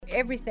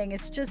everything.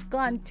 It's just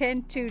gone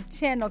 10 to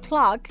 10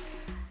 o'clock.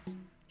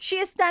 She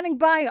is standing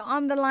by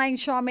on the line.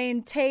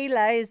 Charmaine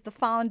Taylor is the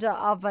founder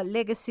of a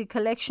Legacy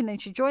Collection,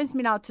 and she joins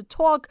me now to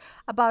talk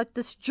about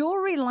this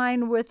jewelry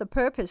line with a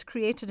purpose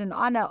created in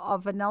honor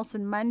of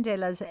Nelson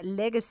Mandela's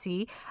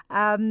legacy.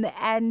 I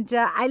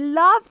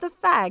love the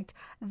fact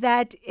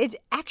that it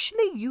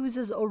actually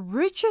uses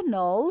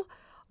original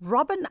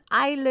Robben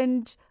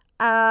Island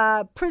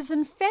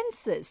prison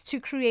fences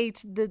to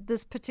create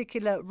this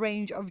particular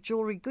range of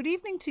jewelry. Good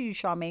evening to you,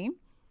 Charmaine.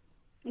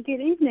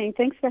 Good evening.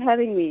 Thanks for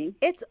having me.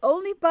 It's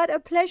only but a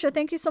pleasure.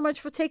 Thank you so much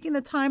for taking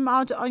the time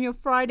out on your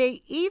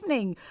Friday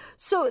evening.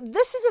 So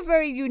this is a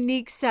very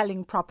unique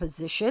selling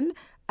proposition,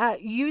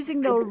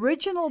 using the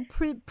original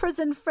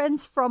prison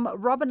fence from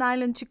Robben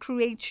Island to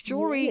create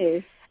jewelry.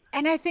 Yes.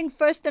 And I think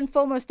first and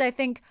foremost,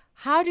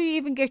 how do you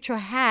even get your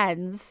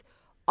hands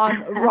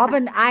on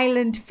Robben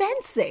Island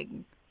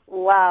fencing?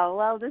 Wow.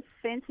 Well, this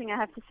fencing, I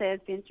have to say, has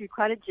been through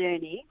quite a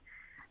journey.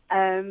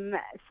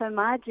 So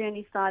my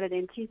journey started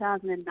in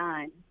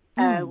 2009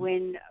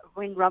 when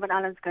Robben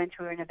Island was going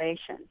through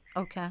renovation.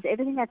 Okay. So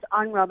everything that's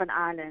on Robben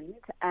Island,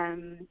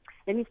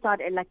 let me start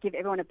and give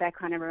everyone a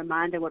background and a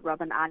reminder what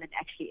Robben Island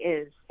actually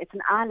is. It's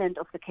an island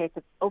off the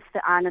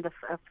island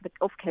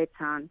of Cape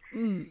Town.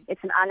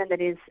 It's an island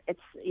it's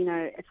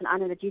an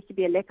island that used to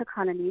be a leper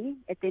colony.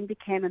 It then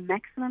became a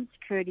maximum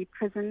security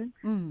prison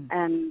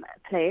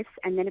place,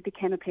 and then it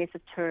became a place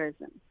of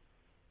tourism.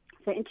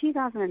 So in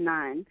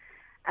 2009.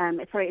 In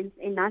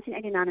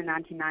 1989 and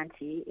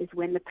 1990 is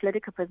when the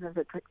political prisoners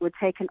were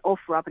taken off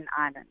Robben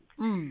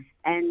Island.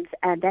 And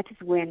that is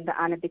when the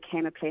island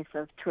became a place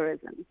of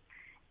tourism.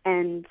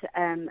 And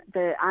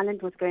the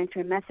island was going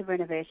through a massive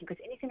renovation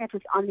because anything that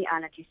was on the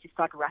island used to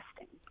start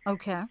rusting.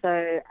 Okay.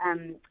 So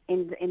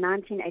in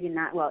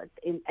 1989,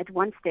 at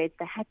one stage,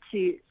 they had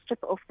to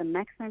strip off the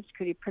maximum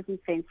security prison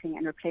fencing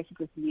and replace it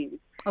with new.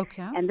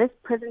 Okay. And this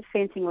prison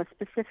fencing was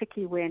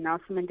specifically where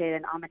Nelson Mandela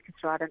and Ahmed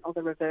Kasrada and all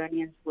the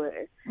Rebellions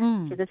were.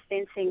 So this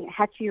fencing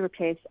had to be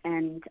replaced,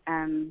 and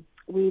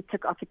we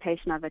took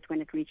occupation of it when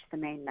it reached the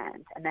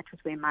mainland. And that was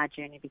where my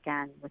journey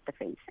began with the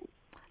fencing.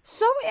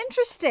 So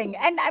interesting.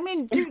 And I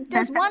mean,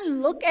 does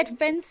one look at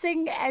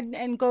fencing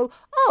and go,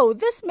 oh,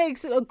 this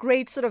makes a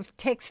great sort of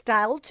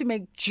textile to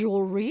make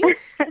jewelry?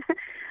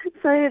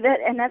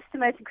 That's the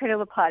most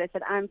incredible part, is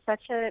that I'm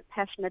such a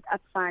passionate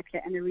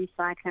upcycler and a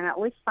recycler, and I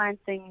always find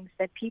things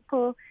that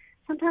people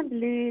sometimes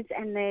lose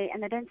and they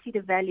don't see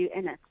the value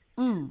in it.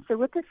 So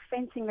with this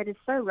fencing that is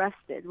so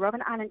rusted, Robben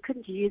Island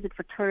couldn't use it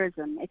for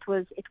tourism. It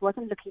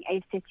wasn't looking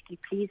aesthetically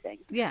pleasing.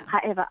 Yeah.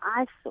 However,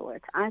 I saw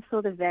it. I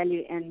saw the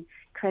value in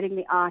creating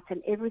the art,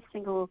 and every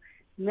single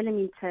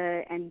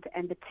millimeter and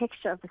the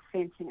texture of the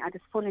fencing. I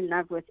just fall in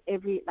love with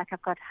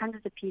I've got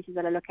hundreds of pieces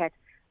that I look at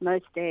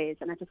most days,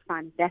 and I just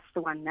find that's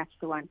the one.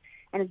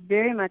 And it's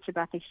very much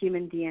about the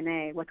human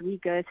DNA, what we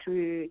go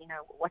through,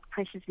 what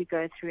pressures we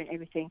go through and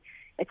everything.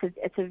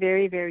 It's a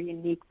very, very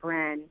unique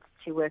brand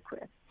to work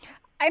with.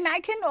 And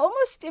I can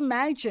almost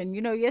imagine,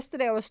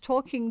 yesterday I was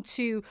talking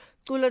to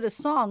Jewellery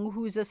Song,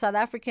 who's a South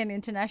African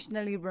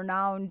internationally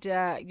renowned,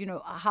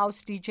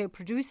 house DJ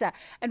producer.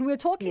 And we were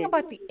talking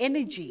about the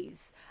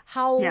energies,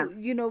 how,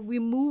 we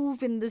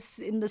move in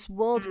this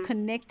world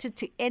connected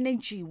to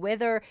energy,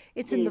 whether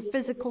it's in the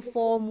physical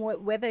form,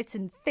 whether it's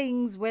in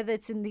things, whether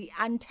it's in the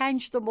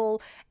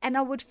intangible. And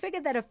I would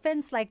figure that a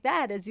fence like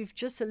that, as you've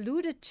just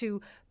alluded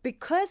to,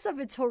 because of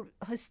its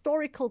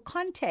historical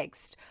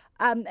context,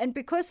 and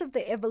because of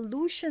the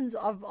evolutions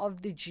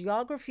of the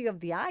geography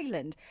of the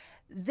island,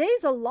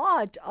 there's a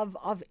lot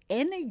of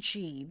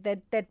energy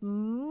that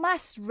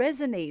must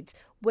resonate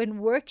when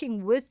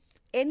working with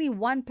any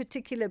one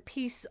particular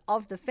piece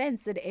of the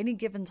fence at any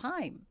given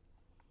time.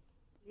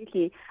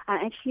 Absolutely. I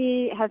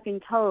actually have been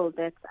told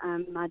that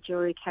my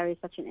jewelry carries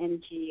such an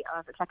energy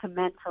of, it's like a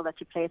mantle that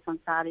you place on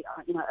side,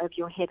 over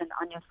your head and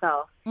on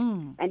yourself.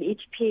 And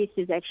each piece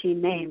is actually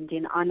named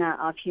in honor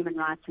of human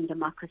rights and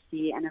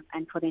democracy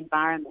and for the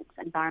environment,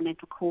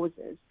 environmental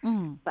causes.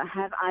 So I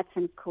have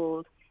items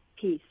called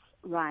peace,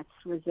 rights,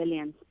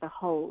 resilience,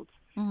 behold,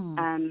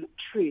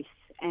 truth,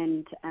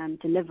 and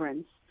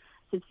deliverance.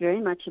 So it's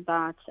very much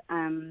about,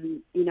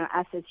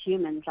 us as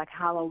humans, like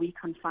how are we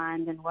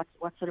confined and what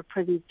sort of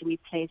prisons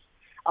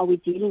are we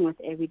dealing with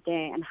every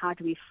day, and how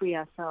do we free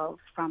ourselves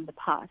from the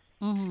past?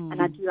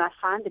 And I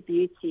find the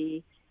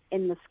beauty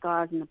in the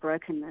scars and the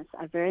brokenness.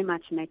 I very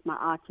much make my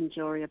art and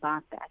jewelry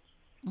about that.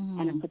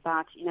 And it's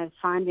about,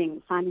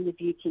 finding the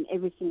beauty in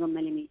every single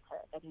millimeter.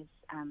 That is,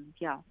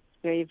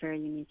 very, very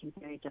unique and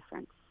very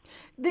different.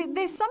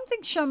 There's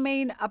something,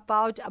 Charmaine,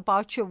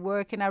 about your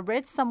work, and I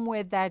read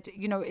somewhere that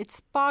it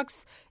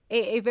sparks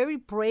a very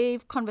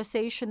brave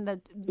conversation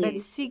that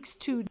seeks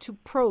to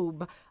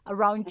probe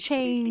around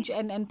change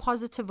and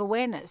positive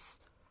awareness.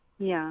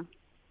 Yeah.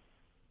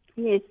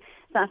 Yes.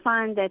 So I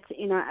find that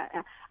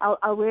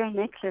I'll wear a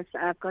necklace.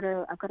 I've got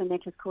a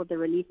necklace called the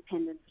Release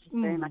Pendant, which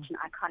is very much an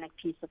iconic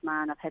piece of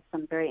mine. I've had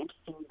some very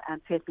interesting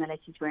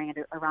personalities wearing it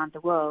around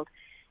the world.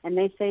 And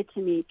they say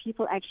to me,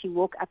 people actually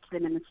walk up to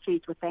them in the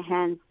street with their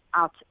hands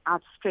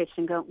outstretched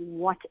and go,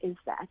 what is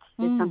that?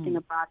 There's something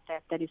about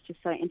that is just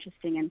so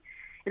interesting. And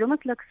it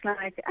almost looks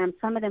like,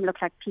 some of them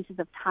look like pieces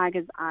of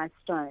tiger's eye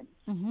stones.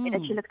 It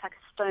actually looks like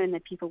a stone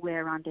that people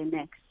wear around their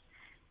necks.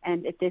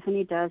 And it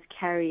definitely does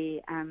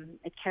carry,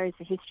 it carries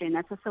a history. And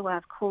that's also why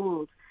I've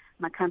called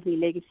my company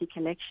Legacy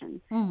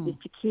Collection, is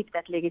to keep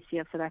that legacy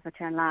of South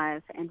Africa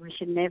alive. And we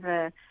should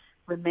never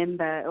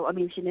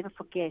we should never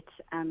forget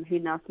who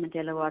Nelson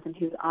Mandela was and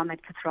who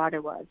Ahmed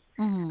Kathrada was.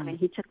 I mean,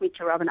 he took me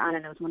to Robben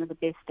Island. It was one of the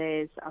best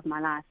days of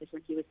my life, is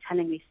when he was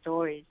telling me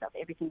stories of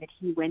everything that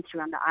he went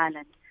through on the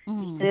island.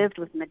 He served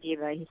with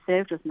Madiba, he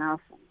served with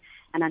Nelson,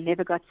 and I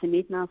never got to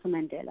meet Nelson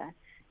Mandela,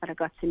 but I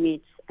got to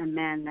meet a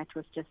man that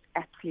was just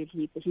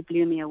absolutely, he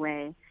blew me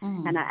away.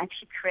 And I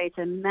actually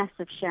created a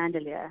massive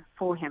chandelier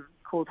for him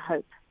called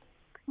Hope.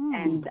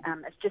 And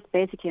it's just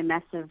basically a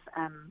massive,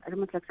 it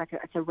almost looks like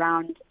it's a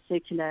round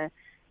circular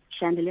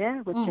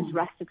chandelier with just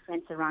rusted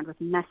fence around,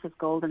 with massive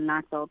golden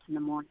light bulbs in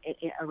the morning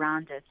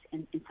around it,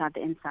 inside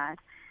the inside.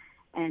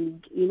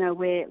 And, you know,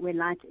 where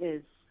light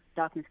is,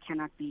 darkness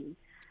cannot be.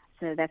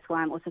 So that's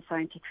why I'm also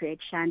starting to create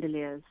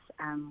chandeliers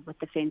with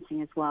the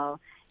fencing as well,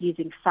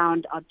 using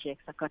found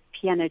objects. I've got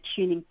piano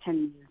tuning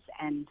pins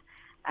and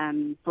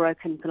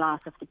broken glass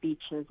off the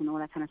beaches and all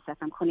that kind of stuff.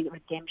 I'm calling it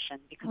redemption,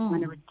 because I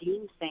want to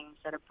redeem things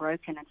that are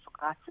broken and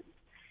forgotten.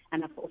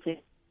 And I've also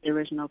the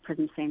original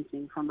prison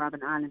fencing from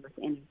Robben Island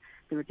within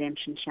the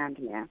redemption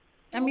chandelier.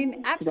 I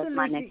mean,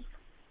 absolutely.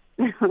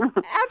 So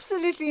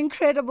Absolutely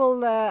incredible,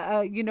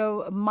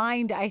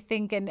 mind, I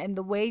think, and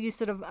the way you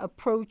sort of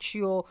approach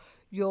your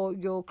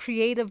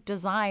creative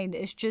design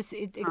is just,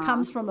 it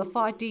comes from a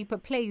far deeper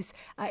place.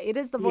 It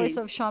is the voice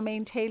of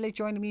Charmaine Taylor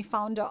joining me,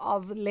 founder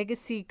of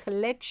Legacy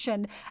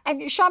Collection.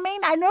 And Charmaine,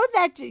 I know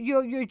that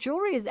your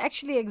jewelry is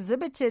actually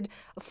exhibited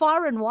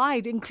far and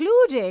wide,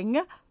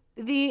 including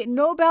the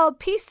Nobel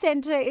Peace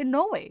Center in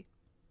Norway.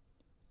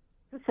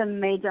 It's a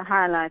major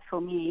highlight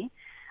for me.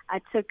 I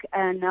took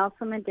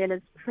Nelson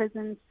Mandela's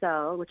prison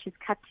cell, which is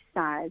cut to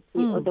size.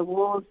 The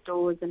walls,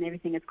 doors, and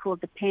everything is called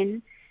the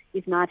pen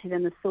is knighted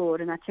in the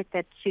sword, and I took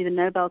that to the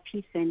Nobel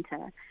Peace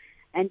Center.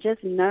 And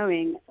just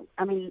knowing,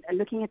 I mean,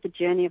 looking at the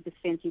journey of this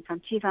fencing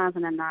from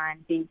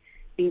 2009, being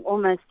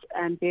almost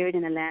buried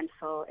in a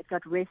landfill, it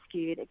got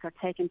rescued, it got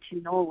taken to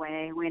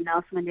Norway, where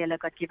Nelson Mandela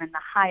got given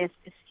the highest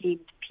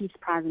esteemed peace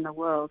prize in the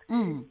world.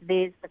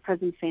 There's the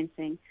prison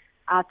fencing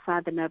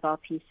outside the Nobel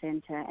Peace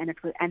Center, and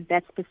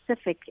that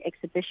specific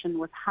exhibition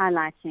was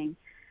highlighting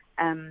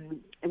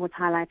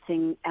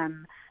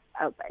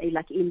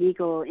like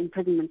illegal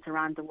imprisonments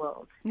around the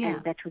world.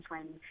 And that was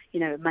when,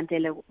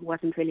 Mandela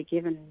wasn't really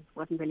given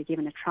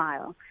a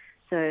trial.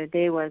 So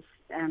there was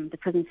the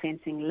prison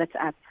fencing lit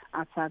up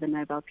outside the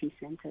Nobel Peace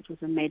Center. It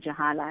was a major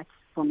highlight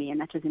for me,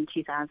 and that was in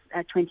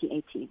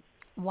 2018.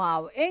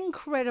 Wow,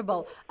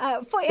 incredible.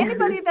 For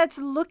anybody that's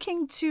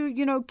looking to,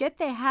 get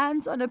their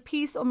hands on a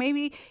piece, or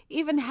maybe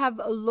even have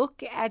a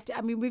look at,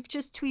 I mean, we've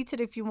just tweeted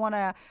if you want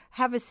to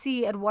have a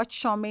see at what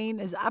Charmaine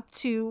is up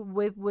to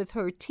with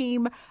her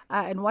team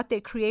and what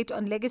they create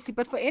on Legacy.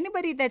 But for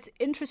anybody that's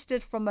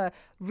interested from a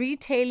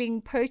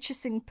retailing,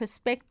 purchasing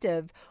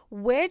perspective,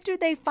 where do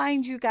they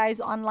find you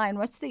guys online?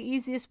 What's the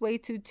easiest way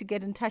to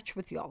get in touch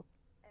with y'all?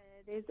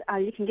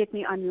 You can get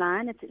me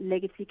online. It's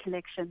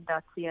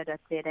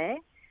legacycollection.co.za.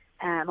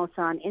 I'm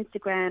also on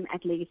Instagram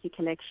at Legacy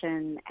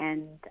Collection,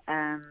 and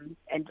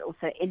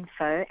also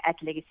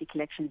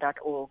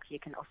info@legacycollection.org. You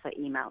can also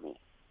email me.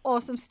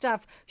 Awesome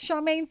stuff.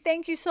 Charmaine,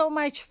 thank you so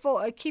much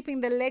for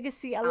keeping the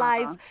legacy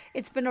alive.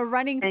 It's been a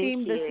running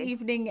theme this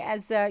evening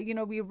as,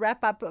 we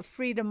wrap up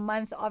Freedom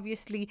Month,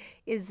 obviously,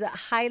 is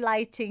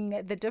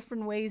highlighting the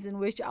different ways in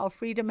which our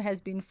freedom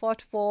has been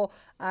fought for,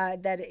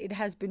 that it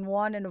has been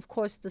won, and, of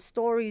course, the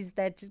stories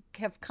that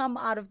have come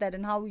out of that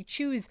and how we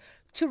choose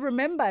to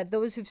remember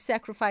those who've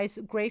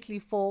sacrificed greatly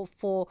for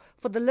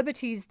the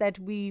liberties that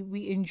we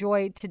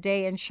enjoy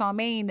today. And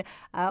Charmaine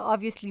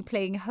obviously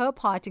playing her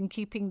part in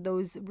keeping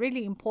those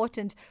really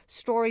important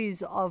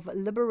stories of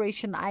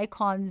liberation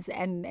icons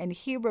and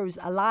heroes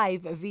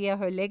alive via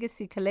her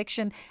Legacy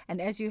Collection. And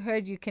as you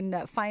heard, you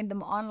can find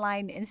them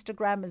online,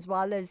 Instagram, as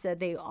well as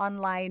the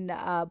online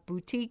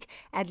boutique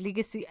at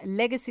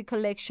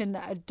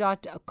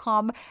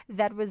legacycollection.com.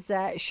 That was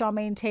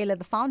Charmaine Taylor,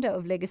 the founder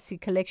of Legacy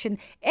Collection,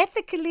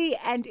 ethically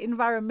and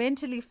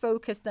environmentally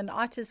focused, an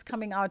artist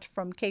coming out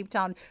from Cape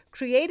Town,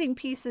 creating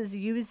pieces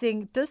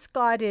using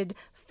discarded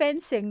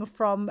fencing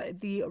from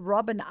the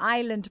Robben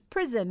Island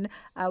prison,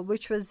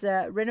 which was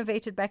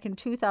renovated back in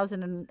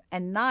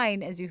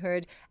 2009, as you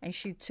heard, and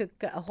she took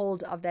a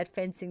hold of that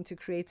fencing to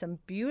create some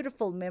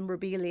beautiful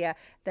memorabilia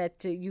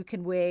that you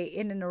can wear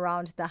in and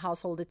around the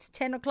household. It's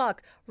 10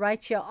 o'clock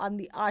right here on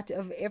The Art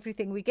of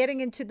Everything. We're getting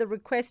into the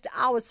request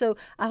hour, so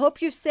I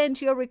hope you've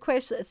sent your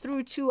request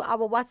through to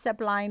our WhatsApp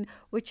line,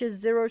 which is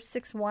is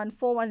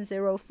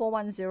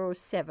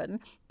 061-410-4107.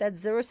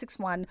 That's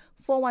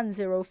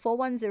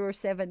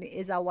 061-410-4107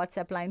 is our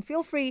WhatsApp line.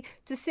 Feel free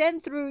to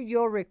send through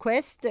your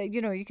request.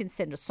 You can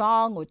send a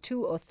song or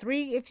two or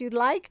three if you'd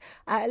like.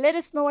 Let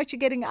us know what you're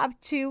getting up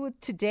to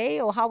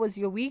today, or how was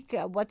your week,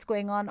 what's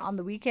going on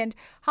the weekend.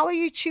 How are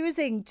you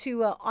choosing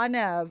to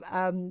honor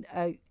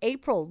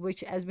April,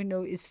 which, as we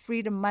know, is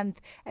Freedom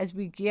Month, as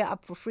we gear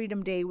up for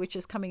Freedom Day, which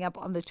is coming up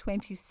on the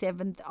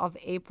 27th of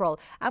April.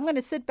 I'm going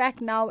to sit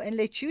back now and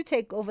let you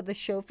take over the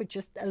show for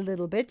just a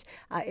little bit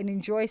and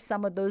enjoy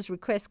some of those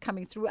requests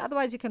coming through.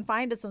 Otherwise, you can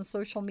find us on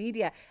social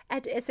media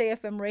at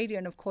SAFM Radio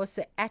and, of course,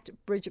 at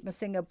Bridget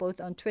Masinga, both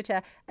on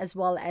Twitter as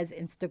well as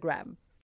Instagram.